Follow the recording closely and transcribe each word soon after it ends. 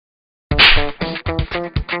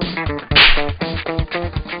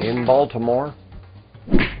In Baltimore,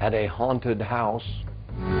 at a haunted house,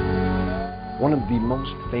 one of the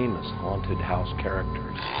most famous haunted house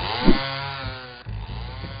characters,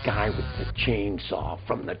 the guy with the chainsaw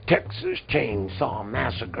from the Texas Chainsaw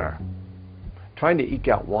Massacre, trying to eke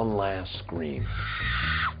out one last scream.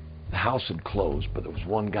 The house had closed, but there was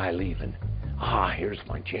one guy leaving. Here's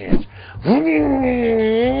my chance. Guy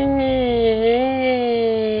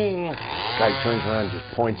turns around and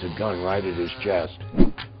just points a gun right at his chest.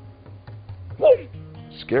 Whoa!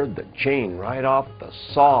 Scared the chain right off the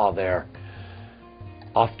saw there.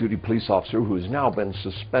 Off-duty police officer who has now been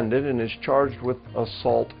suspended and is charged with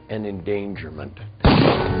assault and endangerment.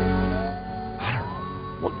 I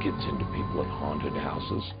don't know what gets into people at haunted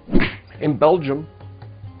houses. In Belgium,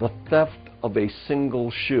 the theft of a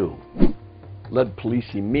single shoe led police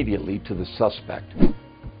immediately to the suspect.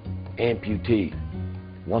 Amputee,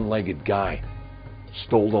 one-legged guy,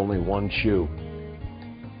 stole only one shoe.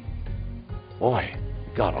 Boy,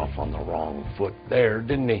 got off on the wrong foot there,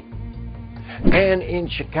 didn't he? And in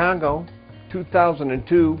Chicago,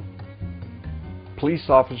 2002, police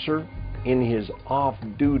officer in his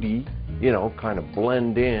off-duty, kind of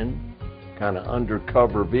blend in, kind of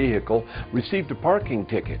undercover vehicle, received a parking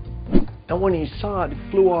ticket. And when he saw it, it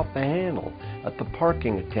flew off the handle at the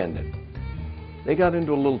parking attendant. They got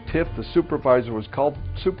into a little tiff. The supervisor was called.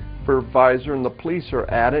 Supervisor and the police are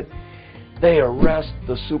at it. They arrest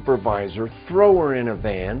the supervisor, throw her in a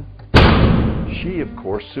van. She, of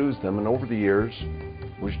course, sues them, and over the years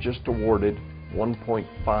was just awarded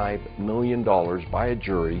 $1.5 million by a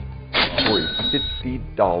jury for a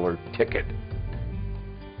 $50 ticket.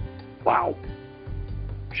 Wow.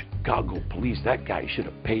 Chicago police, that guy should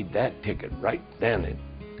have paid that ticket right then. It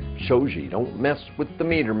shows you don't mess with the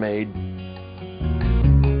meter maid.